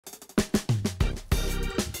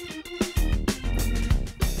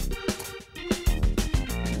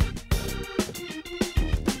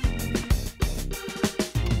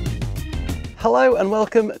Hello and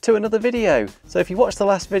welcome to another video. So if you watched the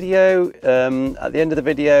last video, at the end of the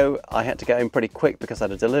video I had to get home pretty quick because I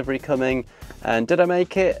had a delivery coming. And did I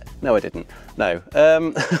make it? No, I didn't. No.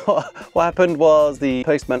 What happened was the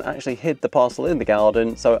postman actually hid the parcel in the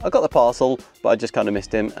garden. So I got the parcel, but I just kind of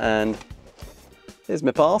missed him, and here's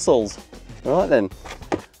my parcels. All right then.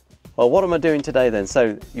 Well, what am I doing today then?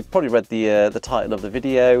 So you've probably read the title of the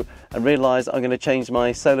video and realised I'm going to change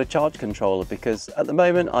my solar charge controller, because at the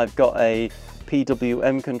moment I've got a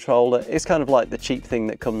PWM controller. It's kind of like the cheap thing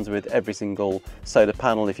that comes with every single solar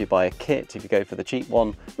panel if you buy a kit, if you go for the cheap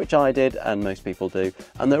one, which I did and most people do.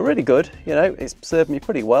 And they're really good, you know, it's served me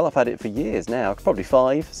pretty well. I've had it for years now, probably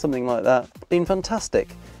 5, something like that. Been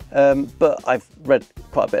fantastic. But I've read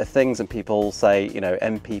quite a bit of things and people say, you know,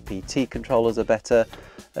 MPPT controllers are better.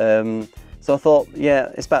 So I thought,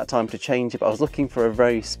 yeah, it's about time to change it. But I was looking for a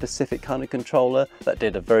very specific kind of controller that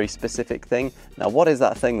did a very specific thing. Now, what is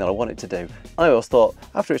that thing that I want it to do? I always thought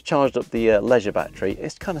after it's charged up the leisure battery,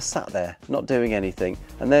 it's kind of sat there, not doing anything.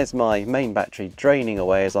 And there's my main battery draining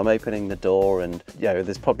away as I'm opening the door, and you know,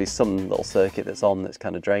 there's probably some little circuit that's on that's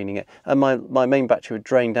kind of draining it. And my main battery would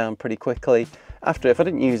drain down pretty quickly. After, if I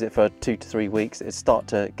didn't use it for 2 to 3 weeks, it'd start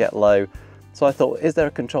to get low. So I thought, is there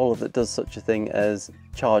a controller that does such a thing as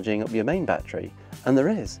charging up your main battery? And there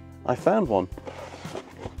is. I found one.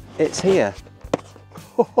 It's here.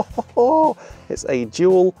 It's a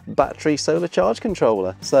dual battery solar charge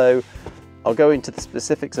controller. So I'll go into the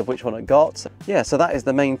specifics of which one I got. Yeah, so that is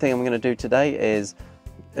the main thing I'm going to do today, is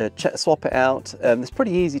swap it out. It's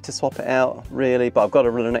pretty easy to swap it out, really, but I've got to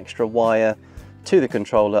run an extra wire to the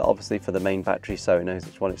controller, obviously for the main battery, so it knows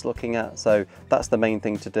which one it's looking at. So that's the main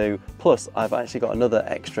thing to do. Plus I've actually got another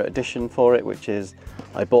extra addition for it, which is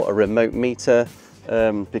I bought a remote meter,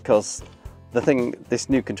 because this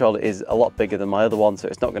new controller is a lot bigger than my other one, so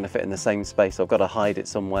it's not going to fit in the same space, so I've got to hide it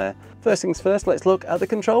somewhere. First things first, let's look at the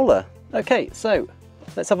controller. Okay, so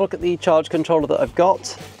let's have a look at the charge controller that I've got.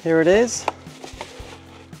 Here it is.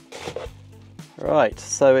 Right,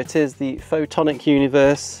 so it is the Photonic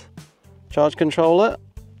Universe charge controller,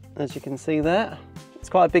 as you can see there. It's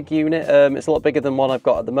quite a big unit. It's a lot bigger than one I've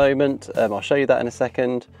got at the moment. I'll show you that in a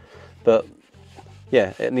second, but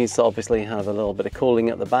yeah, it needs to obviously have a little bit of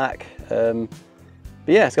cooling at the back. But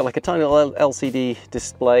yeah, it's got like a tiny little LCD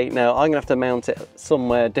display. Now I'm gonna have to mount it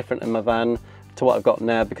somewhere different in my van to what I've got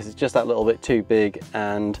now, because it's just that little bit too big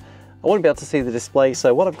and I won't be able to see the display.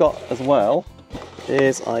 So what I've got as well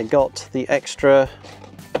is I got the extra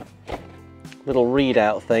little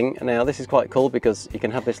readout thing. Now this is quite cool because you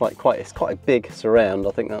can have this like it's quite a big surround.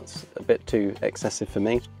 I think that's a bit too excessive for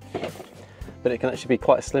me, but it can actually be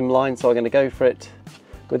quite a slim line, so I'm going to go for it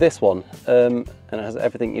with this one. And it has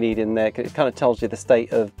everything you need in there. It kind of tells you the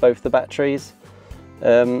state of both the batteries.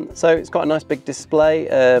 So it's got a nice big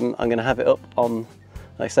display. I'm going to have it up on,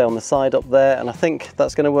 like I say, on the side up there, and I think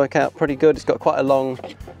that's going to work out pretty good. It's got quite a long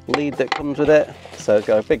lead that comes with it, so it's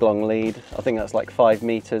got a big long lead. I think that's like 5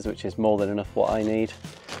 meters, which is more than enough what I need,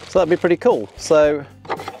 so that'd be pretty cool. So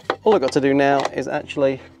all I've got to do now is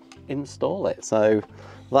actually install it, so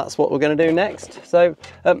that's what we're going to do next. So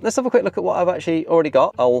let's have a quick look at what I've actually already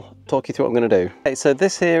got. I'll talk you through what I'm going to do. Okay, so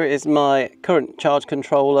this here is my current charge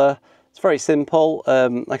controller. It's very simple.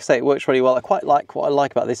 Like I say, it works really well. I quite like what I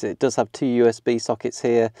like about this. It does have 2 USB sockets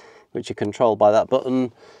here, which you control by that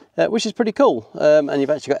button, which is pretty cool. And you've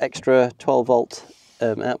actually got extra 12 volt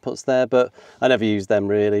outputs there, but I never use them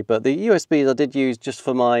really. But the USBs I did use just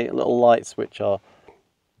for my little lights, which are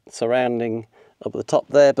surrounding up at the top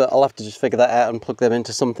there, but I'll have to just figure that out and plug them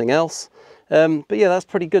into something else. But yeah, that's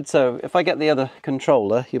pretty good. So if I get the other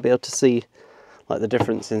controller, you'll be able to see like the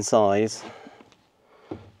difference in size.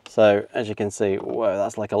 So as you can see, whoa,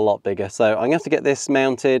 that's like a lot bigger. So I'm gonna have to get this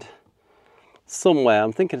mounted somewhere.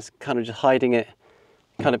 I'm thinking it's kind of just hiding it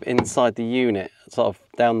kind of inside the unit, sort of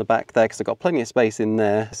down the back there, because I've got plenty of space in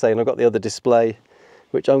there. So, and I've got the other display,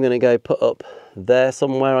 which I'm gonna go put up there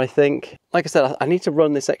somewhere, I think. Like I said, I need to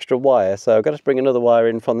run this extra wire, so I've got to bring another wire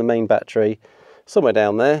in from the main battery somewhere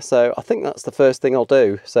down there. So I think that's the first thing I'll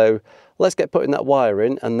do. So let's get putting that wire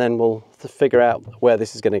in, and then we'll figure out where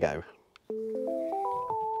this is gonna go.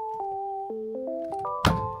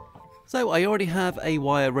 So I already have a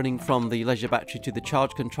wire running from the leisure battery to the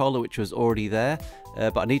charge controller, which was already there,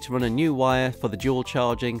 but I need to run a new wire for the dual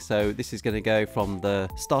charging. So this is going to go from the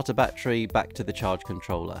starter battery back to the charge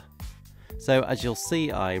controller. So as you'll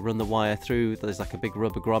see, I run the wire through, there's like a big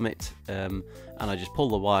rubber grommet, and I just pull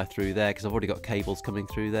the wire through there because I've already got cables coming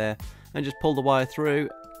through there, and just pull the wire through.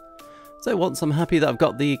 So once I'm happy that I've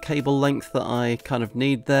got the cable length that I kind of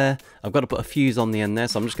need there, I've got to put a fuse on the end there,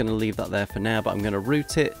 so I'm just going to leave that there for now, but I'm going to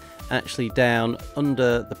route it actually down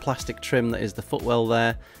under the plastic trim that is the footwell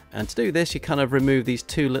there. And to do this, you kind of remove these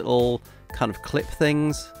two little kind of clip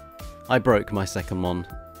things. I broke my second one.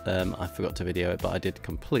 I forgot to video it, but I did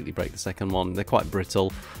completely break the second one. They're quite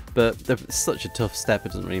brittle, but they're such a tough step, it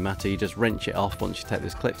doesn't really matter. You just wrench it off once you take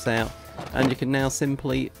those clips out, and you can now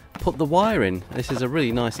simply put the wire in. This is a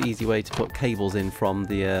really nice, easy way to put cables in from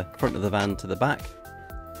the front of the van to the back.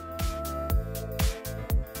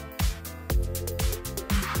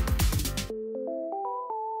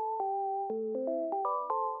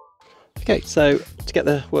 Okay, so to get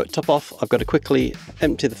the worktop off, I've got to quickly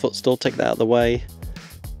empty the footstool, take that out of the way,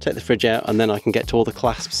 take the fridge out, and then I can get to all the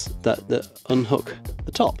clasps that unhook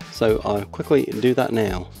the top. So I'll quickly do that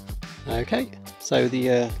now. Okay, so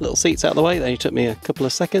the little seat's out of the way. That only took me a couple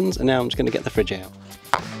of seconds, and now I'm just going to get the fridge out.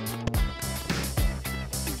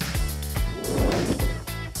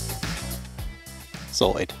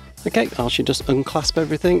 Sorted. Okay, I should just unclasp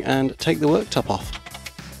everything and take the worktop off.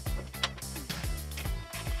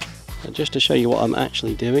 And just to show you what I'm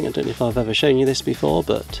actually doing, I don't know if I've ever shown you this before,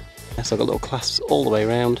 but yes, I've got little clasps all the way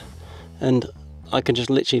around, and I can just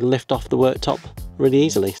literally lift off the worktop really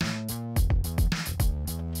easily.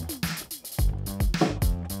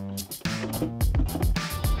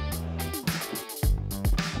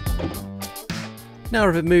 Now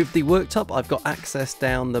I've removed the worktop, I've got access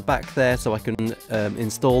down the back there, so I can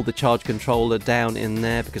install the charge controller down in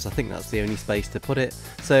there, because I think that's the only space to put it.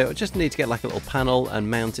 So I just need to get like a little panel and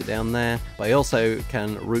mount it down there, but I also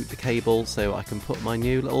can route the cable so I can put my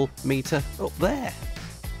new little meter up there.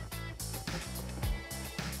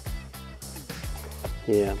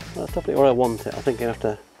 Yeah, that's definitely where I want it. I think I have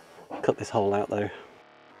to cut this hole out though.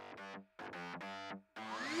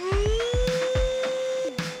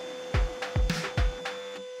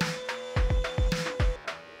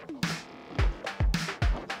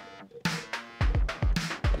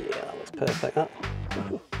 Perfect, that.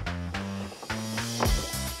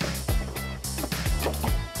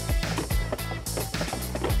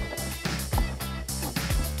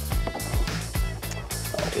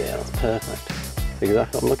 Oh yeah, that's perfect. That's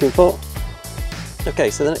exactly what I'm looking for.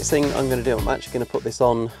 Okay, so the next thing I'm going to do, I'm actually going to put this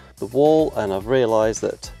on the wall, and I've realised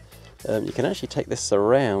that you can actually take this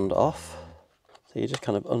surround off. So you just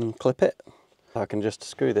kind of unclip it. I can just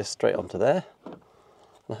screw this straight onto there,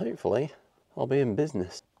 and hopefully I'll be in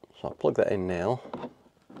business. So I'll plug that in now.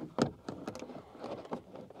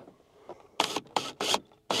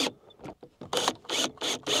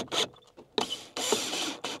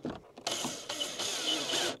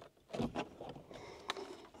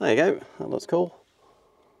 There you go, that looks cool.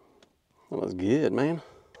 That looks good, man.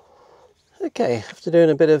 Okay, after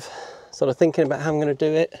doing a bit of sort of thinking about how I'm going to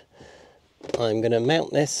do it, I'm going to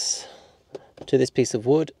mount this to this piece of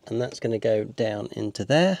wood, and that's going to go down into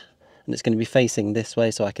there. And it's going to be facing this way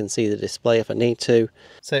so I can see the display if I need to.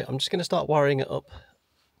 So I'm just going to start wiring it up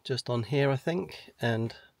just on here, I think,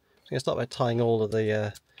 and I'm going to start by tying all of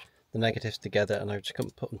the negatives together, and I've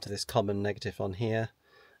just put them to this common negative on here,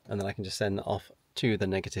 and then I can just send that off to the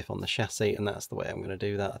negative on the chassis, and that's the way I'm going to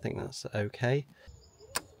do that. I think that's okay.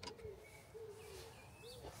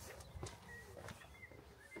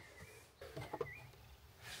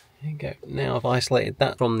 There you go. Now I've isolated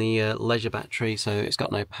that from the leisure battery, so it's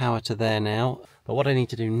got no power to there now. But what I need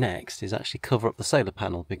to do next is actually cover up the solar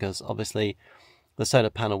panel, because obviously the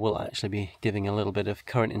solar panel will actually be giving a little bit of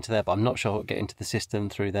current into there, but I'm not sure it'll get into the system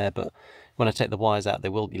through there. But when I take the wires out, they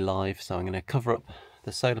will be live, so I'm going to cover up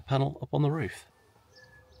the solar panel up on the roof.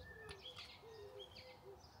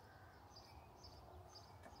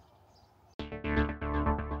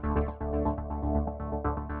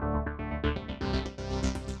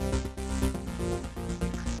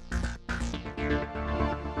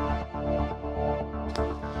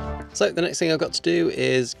 So the next thing I've got to do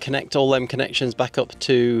is connect all them connections back up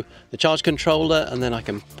to the charge controller, and then I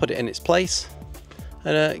can put it in its place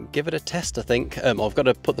and give it a test, I think. I've got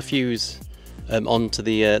to put the fuse onto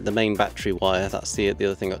the main battery wire. That's the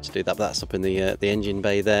other thing I've got to do. That's up in the engine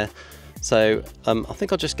bay there. So I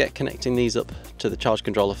think I'll just get connecting these up to the charge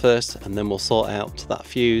controller first, and then we'll sort out that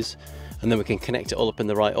fuse, and then we can connect it all up in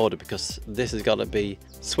the right order, because this has got to be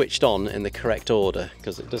switched on in the correct order,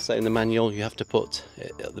 because it does say in the manual you have to put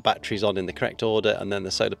the batteries on in the correct order and then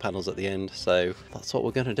the solar panels at the end. So that's what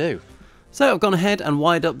we're going to do. So I've gone ahead and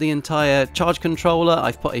wired up the entire charge controller.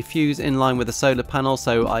 I've put a fuse in line with the solar panel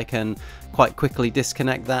so I can quite quickly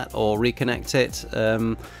disconnect that or reconnect it.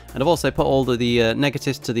 And I've also put all the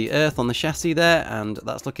negatives to the earth on the chassis there, and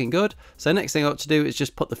that's looking good. So next thing I've got to do is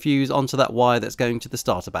just put the fuse onto that wire that's going to the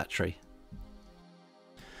starter battery.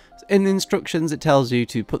 In the instructions it tells you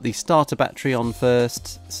to put the starter battery on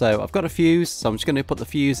first, so I've got a fuse, so I'm just going to put the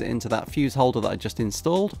fuse into that fuse holder that I just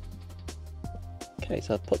installed. Okay,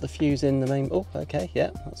 so I've put the fuse in the main, oh okay,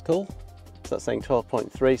 yeah, that's cool. So that's saying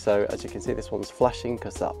 12.3, so as you can see this one's flashing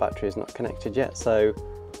because that battery is not connected yet, so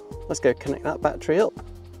let's go connect that battery up.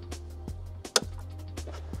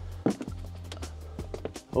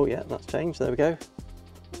 Oh yeah, that's changed, there we go.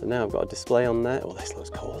 So now I've got a display on there. Oh, this looks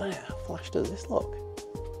cool there. How flash does this look?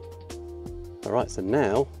 Alright, so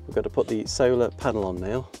now we've got to put the solar panel on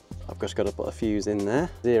now. I've just got to put a fuse in there.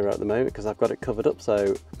 0 at the moment because I've got it covered up.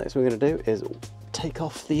 So next thing we're going to do is take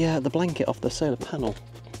off the blanket off the solar panel.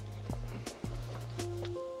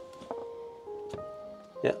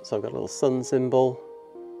 Yeah, so I've got a little sun symbol.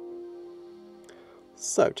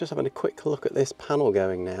 So just having a quick look at this panel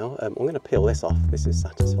going now. I'm going to peel this off. This is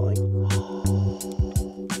satisfying.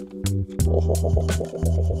 Oh,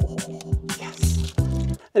 yes.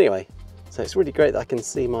 Anyway. So it's really great that I can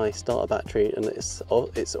see my starter battery and it's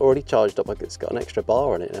already charged up, like it's got an extra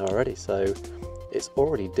bar on it now already, so it's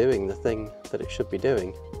already doing the thing that it should be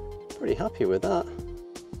doing. Pretty happy with that.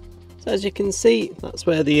 So as you can see, that's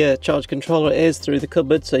where the charge controller is through the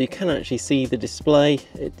cupboard, so you can actually see the display.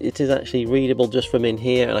 It is actually readable just from in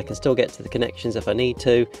here, and I can still get to the connections if I need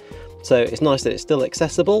to. So it's nice that it's still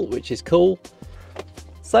accessible, which is cool.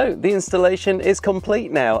 So the installation is complete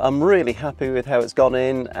now. I'm really happy with how it's gone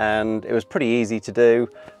in, and it was pretty easy to do.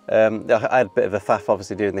 I had a bit of a faff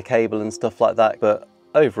obviously doing the cable and stuff like that, but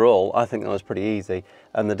overall I think that was pretty easy.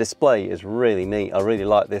 And the display is really neat. I really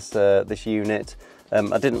like this this unit.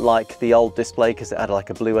 I didn't like the old display because it had like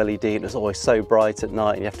a blue LED and it was always so bright at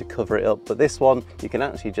night and you have to cover it up. But this one, you can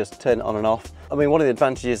actually just turn it on and off. I mean, one of the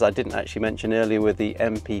advantages I didn't actually mention earlier with the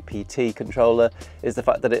MPPT controller is the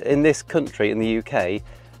fact that in this country, in the UK,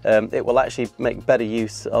 it will actually make better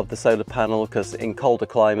use of the solar panel because in colder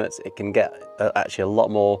climates it can get actually a lot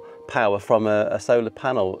more power from a solar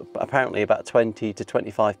panel. Apparently about 20 to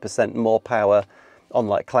 25% more power on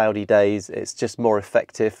like cloudy days. It's just more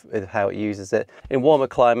effective with how it uses it. In warmer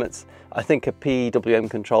climates, I think a PWM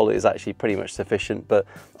controller is actually pretty much sufficient, but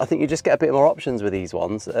I think you just get a bit more options with these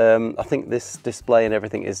ones. I think this display and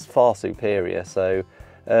everything is far superior, so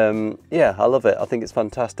yeah, I love it. I think it's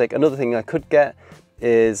fantastic. Another thing I could get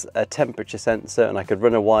is a temperature sensor, and I could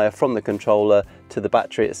run a wire from the controller to the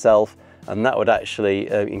battery itself, and that would actually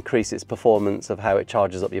increase its performance of how it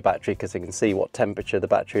charges up your battery because you can see what temperature the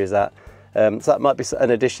battery is at. So that might be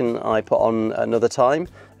an addition I put on another time.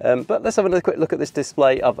 But let's have another quick look at this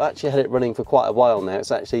display. I've actually had it running for quite a while now.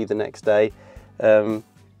 It's actually the next day. And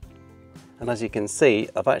as you can see,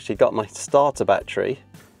 I've actually got my starter battery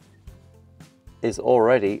is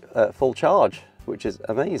already at full charge, which is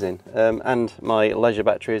amazing. And my leisure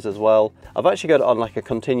batteries as well. I've actually got it on like a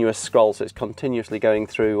continuous scroll, so it's continuously going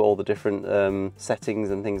through all the different settings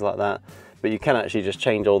and things like that. But you can actually just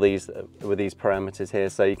change all these with these parameters here,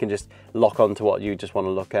 so you can just lock on to what you just want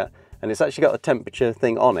to look at. And it's actually got a temperature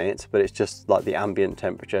thing on it, but it's just like the ambient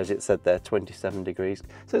temperature, as it said there, 27 degrees.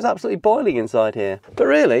 So it's absolutely boiling inside here. But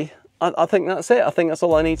really, I think that's it. I think that's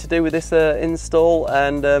all I need to do with this install,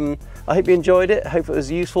 and I hope you enjoyed it. I hope it was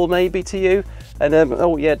useful maybe to you. And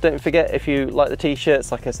oh yeah, don't forget, if you like the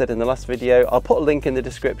t-shirts, like I said in the last video, I'll put a link in the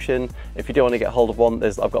description if you do want to get hold of one.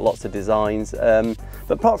 I've got lots of designs. But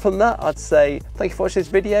apart from that, I'd say thank you for watching this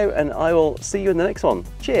video, and I will see you in the next one.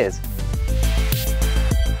 Cheers.